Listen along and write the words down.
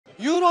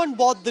You're on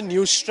board the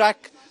news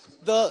track.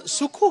 The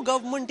Sukhu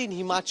government in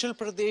Himachal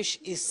Pradesh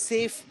is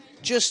safe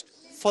just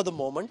for the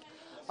moment.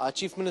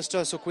 Chief Minister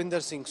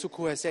Sukhwinder Singh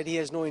Sukhu has said he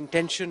has no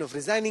intention of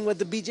resigning, but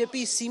the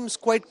BJP seems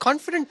quite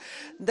confident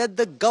that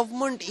the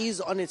government is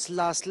on its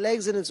last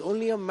legs and it's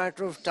only a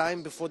matter of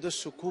time before the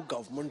Sukhu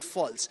government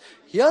falls.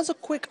 Here's a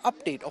quick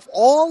update of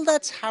all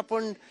that's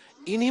happened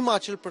in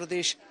Himachal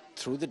Pradesh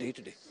through the day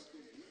today.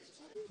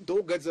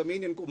 2 गज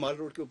जमीन इनको माल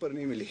road के ऊपर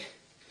नहीं मिली.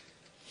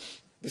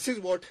 This is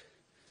what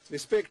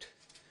respect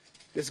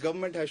this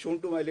government has shown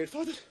to my late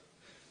father.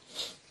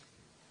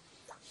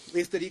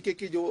 इस तरीके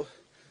की जो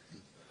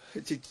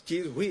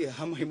चीज हुई है,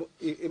 हम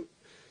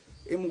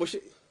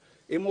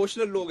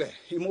इमोशनल लोग हैं,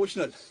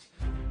 emotional.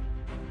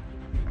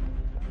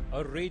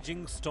 A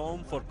raging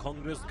storm for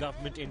Congress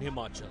government in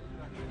Himachal.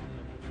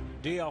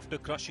 Day after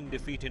crushing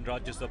defeat in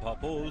Rajya Sabha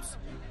polls,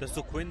 the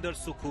Sukhwinder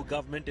Sukhu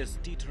government is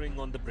teetering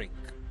on the brink.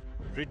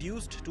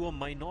 Reduced to a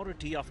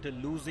minority after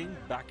losing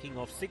backing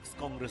of 6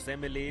 Congress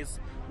MLAs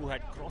who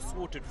had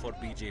cross-voted for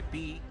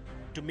BJP.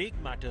 To make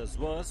matters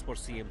worse for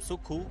CM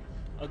Sukhu,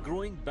 a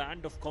growing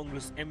band of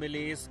Congress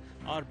MLAs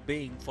are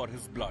baying for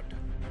his blood,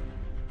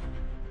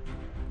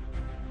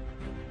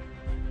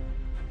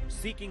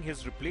 seeking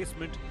his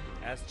replacement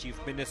as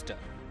Chief Minister.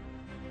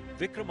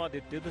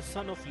 Vikramaditya, the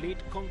son of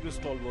late Congress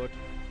stalwart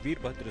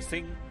Veerbhadra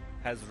Singh,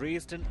 has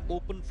raised an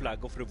open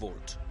flag of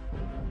revolt.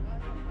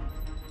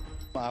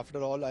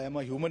 After all, I am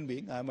a human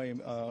being. I am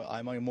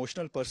an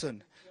emotional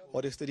person.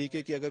 और इस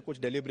तरीके की अगर कुछ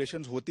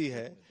deliberations होती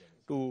है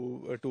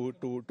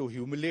to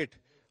humiliate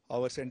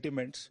our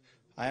sentiments,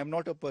 I am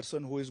not a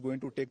person who is going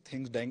to take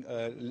things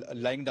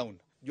lying down.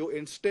 जो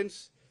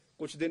instance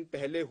कुछ दिन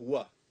पहले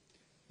हुआ,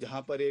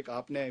 जहाँ पर एक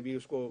आपने भी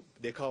उसको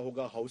देखा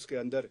होगा हाउस के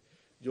अंदर,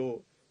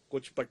 जो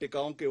कुछ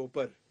पट्टिकाओं के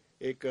ऊपर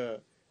एक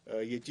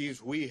ये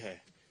चीज हुई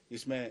है,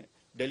 इसमें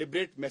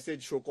deliberate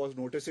message show cause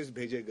notices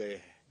भेजे गए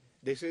हैं.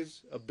 This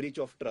is a breach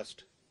of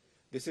trust.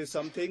 This is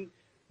something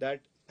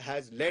that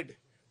has led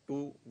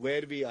to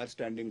where we are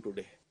standing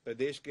today.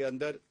 प्रदेश के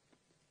अंदर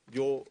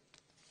जो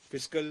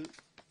fiscal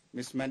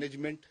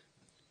mismanagement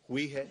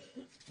हुई है,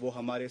 वो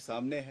हमारे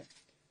सामने है.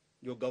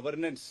 जो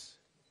governance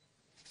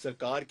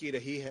सरकार की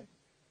रही है,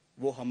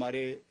 वो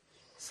हमारे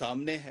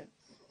सामने है.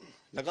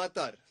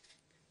 लगातार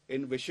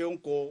इन विषयों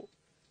को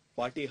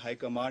पार्टी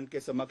हाईकमांड के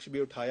समक्ष भी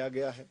उठाया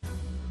गया है.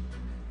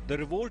 The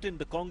revolt in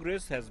the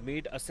Congress has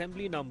made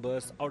assembly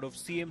numbers out of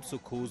CM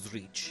Sukhu's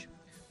reach,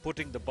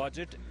 putting the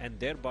budget and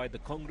thereby the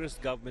Congress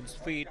government's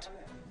fate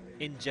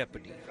in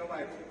jeopardy.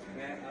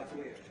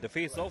 The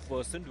face-off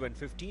worsened when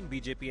 15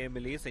 BJP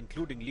MLAs,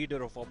 including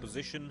leader of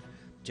opposition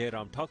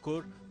Jairam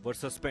Thakur, were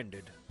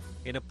suspended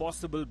in a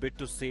possible bid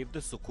to save the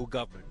Sukhu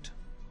government.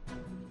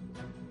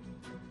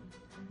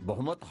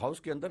 बहुमत house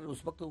के अंदर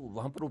उस वक्त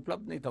वहां पर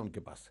उपलब्ध नहीं था उनके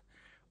पास,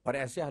 और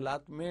ऐसे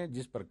हालात में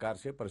जिस प्रकार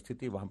से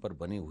परिस्थिति वहां पर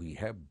बनी हुई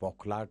है,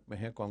 बौखलाहट में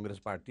है कांग्रेस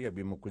पार्टी.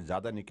 अभी मैं कुछ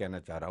ज्यादा नहीं कहना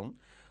चाह रहा हूं,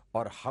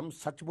 और हम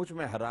सचमुच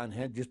में हैरान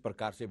हैं जिस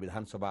प्रकार से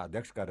विधानसभा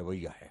अध्यक्ष का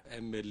रवैया है.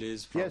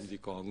 MLAs from the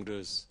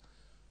Congress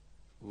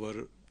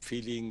were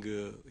feeling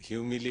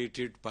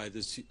humiliated by the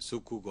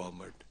Sukhu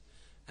government,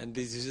 and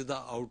this is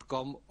the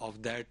outcome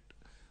of that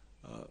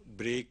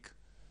break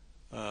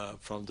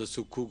from the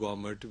Sukhu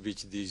government,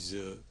 which these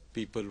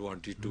people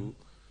wanted to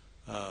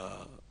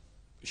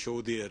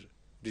show their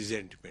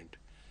resentment.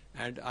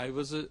 And I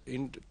was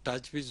in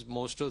touch with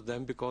most of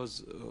them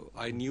because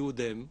I knew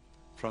them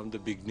from the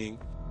beginning.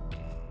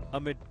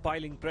 Amid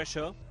piling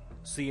pressure,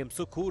 CM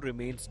Sukhu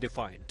remains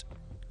defiant,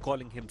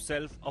 calling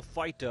himself a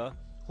fighter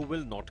who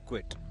will not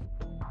quit.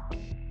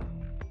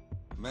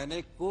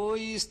 मैंने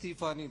कोई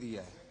इस्तीफा नहीं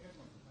दिया है.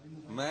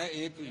 मैं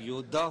एक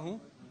योद्धा हूं,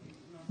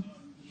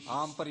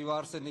 आम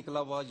परिवार से निकला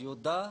हुआ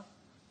योद्धा.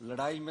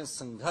 लड़ाई में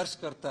संघर्ष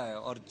करता है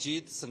और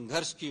जीत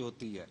संघर्ष की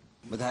होती है.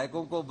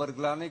 विधायकों को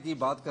बरगलाने की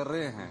बात कर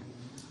रहे हैं,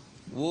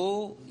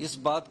 वो इस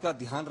बात का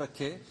ध्यान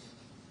रखे.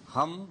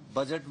 हम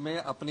बजट में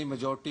अपनी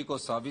मेजॉरिटी को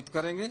साबित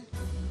करेंगे.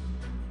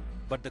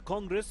 But the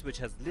Congress, which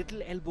has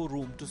little elbow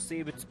room to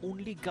save its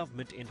only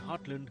government in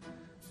Heartland,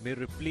 may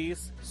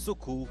replace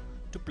Sukhu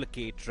to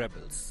placate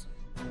rebels.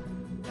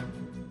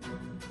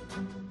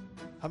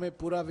 हमें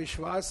पूरा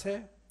विश्वास है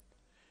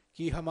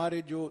कि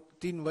हमारे जो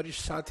 3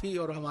 वरिष्ठ साथी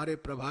और हमारे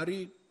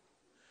प्रभारी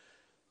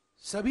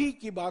सभी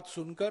की बात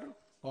सुनकर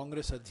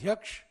कांग्रेस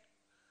अध्यक्ष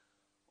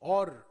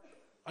और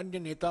अन्य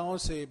नेताओं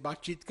से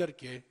बातचीत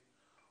करके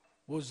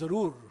वो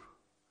जरूर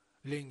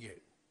लेंगे.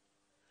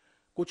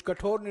 कुछ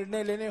कठोर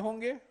निर्णय लेने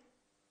होंगे,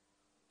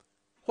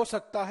 हो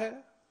सकता है,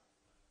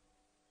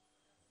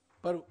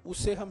 पर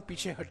उससे हम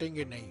पीछे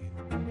हटेंगे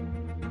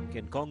नहीं.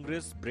 Can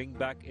Congress bring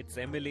back its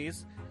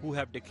MLAs who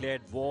have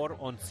declared war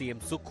on CM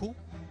Sukhu?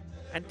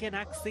 And can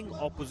axing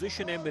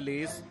opposition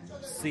MLAs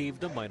save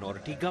the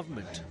minority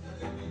government?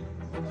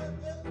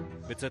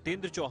 With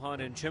Satyendra Chauhan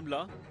in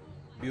Shimla,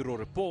 Bureau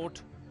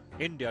Report,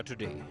 India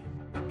Today.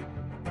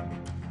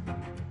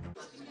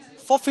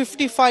 For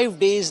 55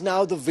 days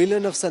now, the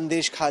villain of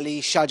Sandesh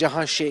Khali,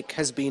 Shahjahan Sheikh,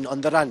 has been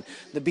on the run.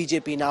 The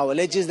BJP now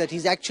alleges that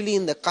he's actually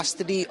in the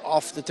custody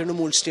of the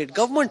Trinamool state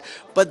government,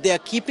 but they are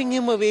keeping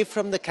him away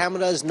from the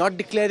cameras, not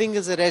declaring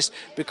his arrest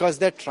because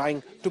they're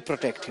trying to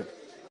protect him.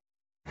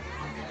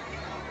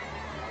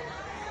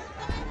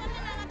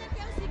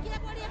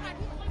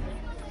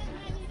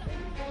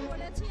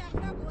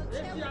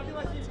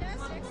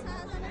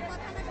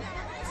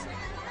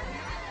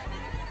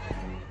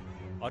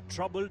 A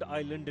troubled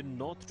island in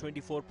North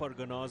 24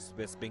 Parganas,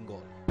 West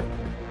Bengal.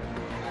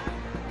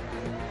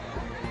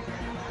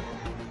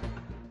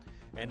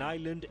 An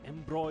island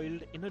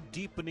embroiled in a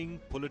deepening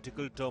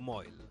political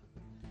turmoil.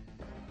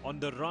 On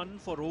the run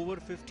for over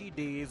 50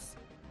 days,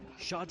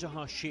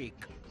 Shahjahan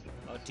Sheikh,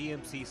 a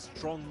TMC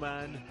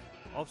strongman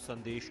of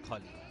Sandesh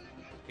Khali,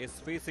 is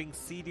facing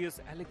serious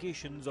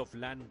allegations of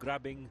land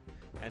grabbing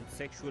and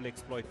sexual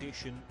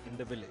exploitation in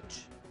the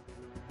village.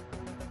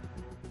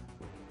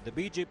 The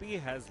BJP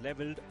has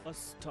levelled a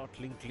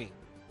startling claim.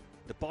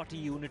 The party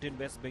unit in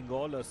West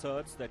Bengal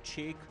asserts that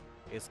Sheikh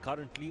is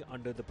currently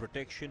under the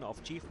protection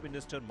of Chief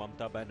Minister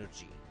Mamata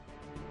Banerjee.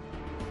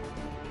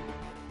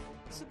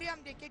 सुबह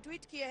हम देखे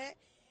tweet किए हैं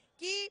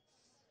कि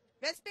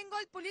waste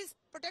Bengal police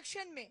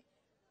protection में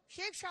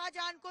शेख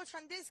शाहजहां को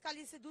संदेश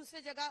खाली से दूसरे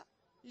जगह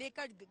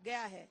लेकर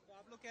गया है। तो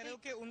आप लोग कह रहे हो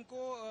कि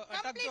उनको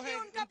अटक जो है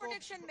उनका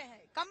प्रोटेक्शन में है,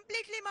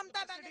 कंप्लीटली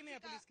ममता बनर्जी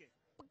का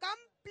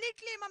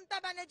कंप्लीटली ममता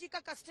बनर्जी का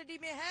कस्टडी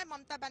में है,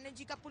 ममता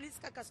बनर्जी का पुलिस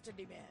का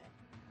कस्टडी में है।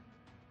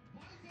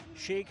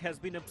 Sheikh has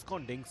been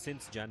absconding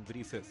since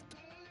January 5th.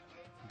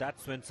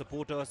 That's when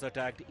supporters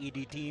attacked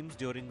ED teams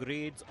during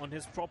raids on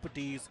his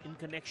properties in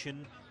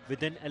connection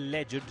with an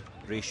alleged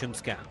ration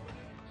scam.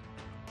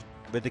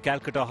 With the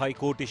Calcutta High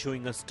Court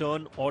issuing a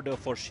stern order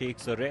for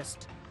Sheikh's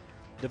arrest,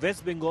 the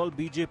West Bengal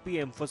BJP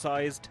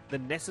emphasized the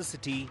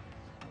necessity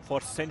for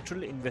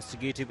central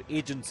investigative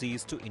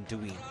agencies to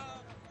intervene.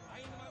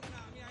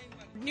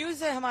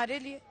 News है हमारे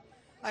लिए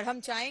और हम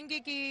चाहेंगे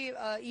कि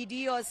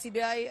ED और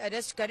CBI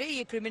arrest करे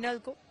ये क्रिमिनल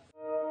को।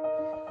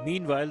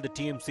 Meanwhile, the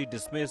TMC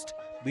dismissed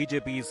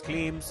BJP's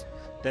claims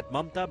that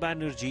Mamata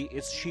Banerjee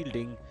is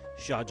shielding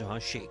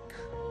Shahjahan Sheikh.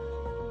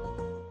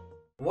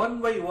 One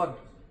by one,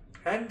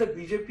 and the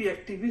BJP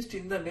activists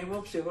in the name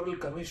of several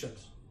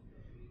commissions,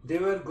 they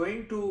were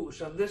going to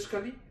Sandesh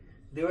Khali,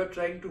 they were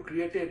trying to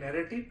create a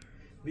narrative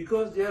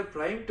because their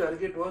prime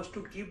target was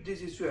to keep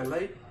this issue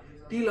alive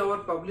till our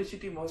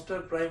publicity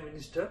monster Prime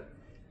Minister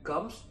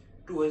comes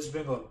to West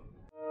Bengal.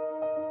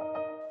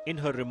 In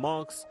her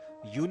remarks,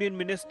 Union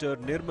Minister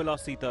Nirmala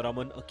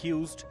Sitharaman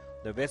accused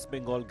the West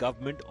Bengal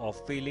government of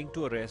failing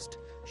to arrest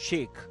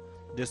Sheikh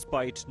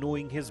despite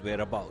knowing his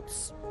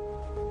whereabouts.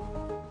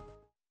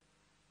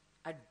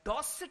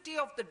 Audacity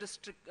of the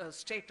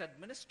state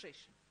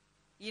administration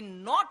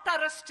in not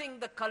arresting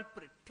the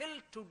culprit till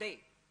today.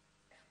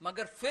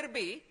 मगर फिर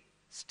भी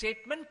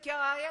statement क्या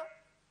आया?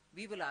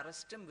 We will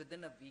arrest him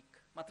within a week.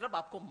 मतलब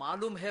आपको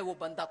मालूम है वो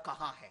बंदा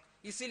कहाँ है,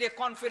 इसीलिए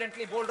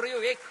कॉन्फिडेंटली बोल रही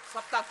हूँ एक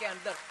सप्ताह के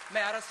अंदर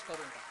मैं अरेस्ट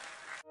करूंगा।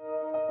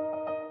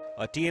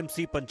 A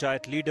TMC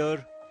panchayat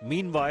leader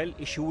meanwhile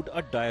issued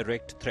a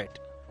direct threat,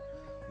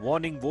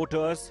 warning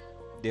voters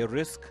they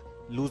risk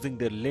losing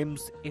their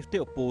limbs if they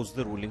oppose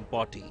the ruling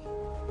party.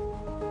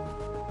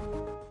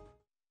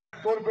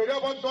 তোর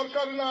বেরাবার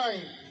দরকার নাই,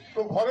 তো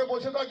ঘরে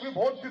বসে থাকবি,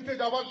 ভোট দিতে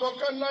যাবার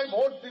দরকার নাই,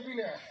 ভোট দিবি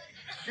না,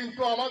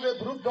 কিন্তু আমাদের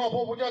বিরুদ্ধে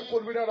অপপ্রচার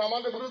করবি না,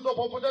 আমাদের বিরুদ্ধে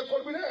অপপ্রচার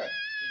করবি না,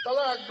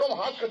 তাহলে একদম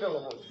হাত কেটে দেবো।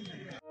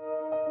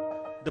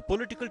 The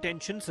political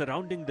tension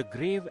surrounding the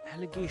grave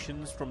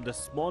allegations from the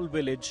small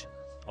village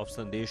of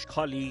Sandesh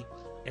Khali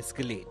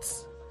escalates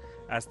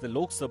as the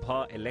Lok Sabha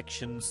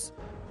elections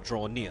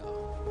draw near.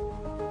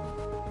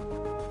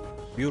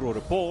 Bureau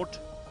Report,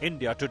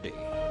 India Today.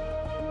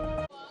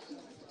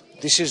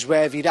 This is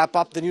where we wrap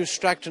up the news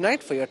track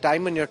tonight. For your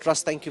time and your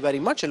trust, thank you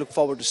very much. I look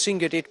forward to seeing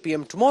you at 8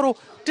 p.m. tomorrow.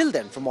 Till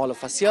then, from all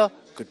of us here,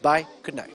 goodbye, good night.